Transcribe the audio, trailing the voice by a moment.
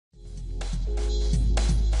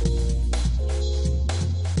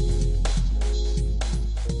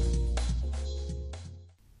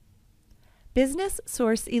Business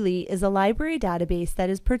Source Elite is a library database that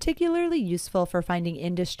is particularly useful for finding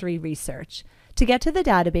industry research. To get to the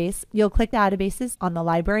database, you'll click Databases on the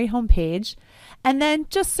library homepage, and then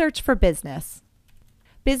just search for business.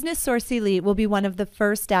 Business Source Elite will be one of the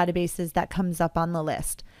first databases that comes up on the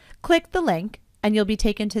list. Click the link, and you'll be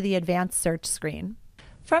taken to the advanced search screen.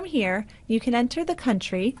 From here, you can enter the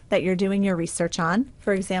country that you're doing your research on,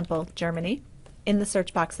 for example, Germany, in the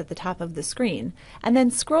search box at the top of the screen, and then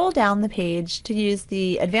scroll down the page to use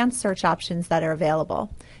the advanced search options that are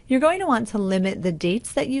available. You're going to want to limit the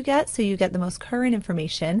dates that you get so you get the most current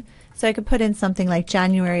information. So I could put in something like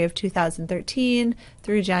January of 2013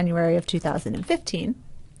 through January of 2015.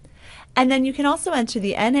 And then you can also enter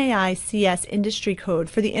the NAICS industry code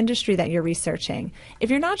for the industry that you're researching. If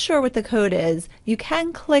you're not sure what the code is, you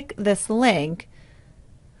can click this link,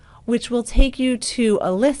 which will take you to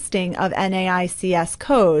a listing of NAICS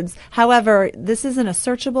codes. However, this isn't a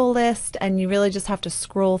searchable list, and you really just have to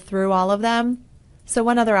scroll through all of them. So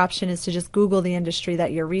one other option is to just Google the industry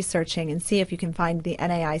that you're researching and see if you can find the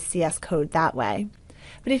NAICS code that way.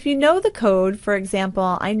 But if you know the code, for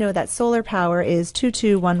example, I know that solar power is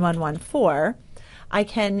 221114, I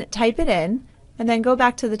can type it in and then go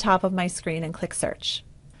back to the top of my screen and click search.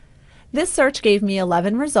 This search gave me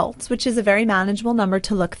 11 results, which is a very manageable number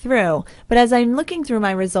to look through. But as I'm looking through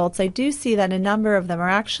my results, I do see that a number of them are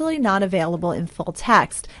actually not available in full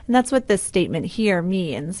text. And that's what this statement here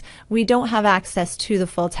means. We don't have access to the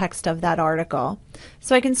full text of that article.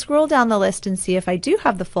 So I can scroll down the list and see if I do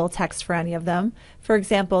have the full text for any of them. For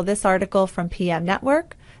example, this article from PM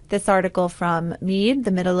Network, this article from MEAD,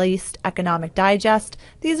 the Middle East Economic Digest,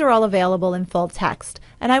 these are all available in full text.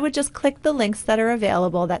 And I would just click the links that are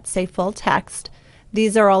available that say full text.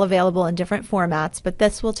 These are all available in different formats, but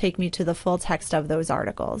this will take me to the full text of those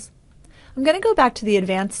articles. I'm going to go back to the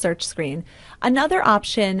advanced search screen. Another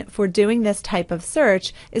option for doing this type of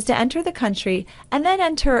search is to enter the country and then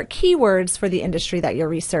enter keywords for the industry that you're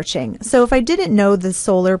researching. So if I didn't know the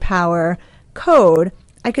solar power code,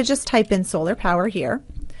 I could just type in solar power here.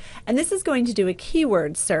 And this is going to do a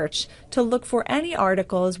keyword search to look for any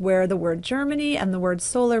articles where the word Germany and the word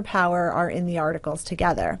solar power are in the articles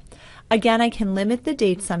together. Again, I can limit the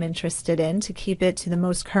dates I'm interested in to keep it to the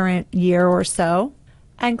most current year or so,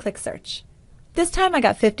 and click search. This time I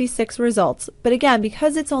got 56 results, but again,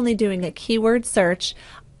 because it's only doing a keyword search,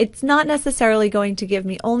 it's not necessarily going to give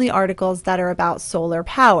me only articles that are about solar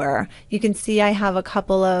power. You can see I have a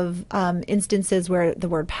couple of instances where the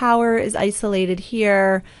word power is isolated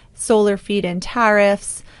here, solar feed-in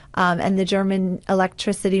tariffs, and the German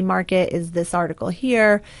electricity market is this article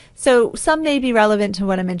here. So some may be relevant to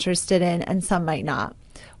what I'm interested in and some might not.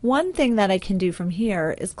 One thing that I can do from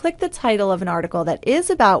here is click the title of an article that is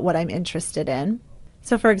about what I'm interested in.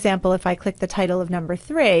 So for example, if I click the title of number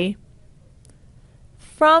 3,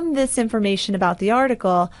 from this information about the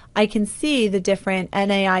article, I can see the different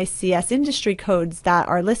NAICS industry codes that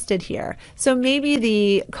are listed here. So maybe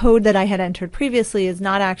the code that I had entered previously is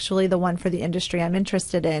not actually the one for the industry I'm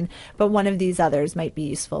interested in, but one of these others might be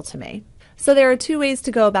useful to me. So there are two ways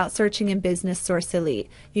to go about searching in Business Source Elite.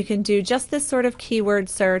 You can do just this sort of keyword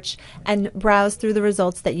search and browse through the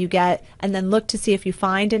results that you get and then look to see if you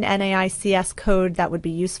find an NAICS code that would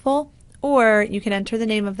be useful. Or you can enter the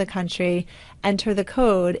name of the country, enter the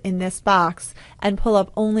code in this box, and pull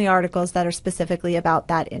up only articles that are specifically about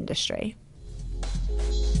that industry.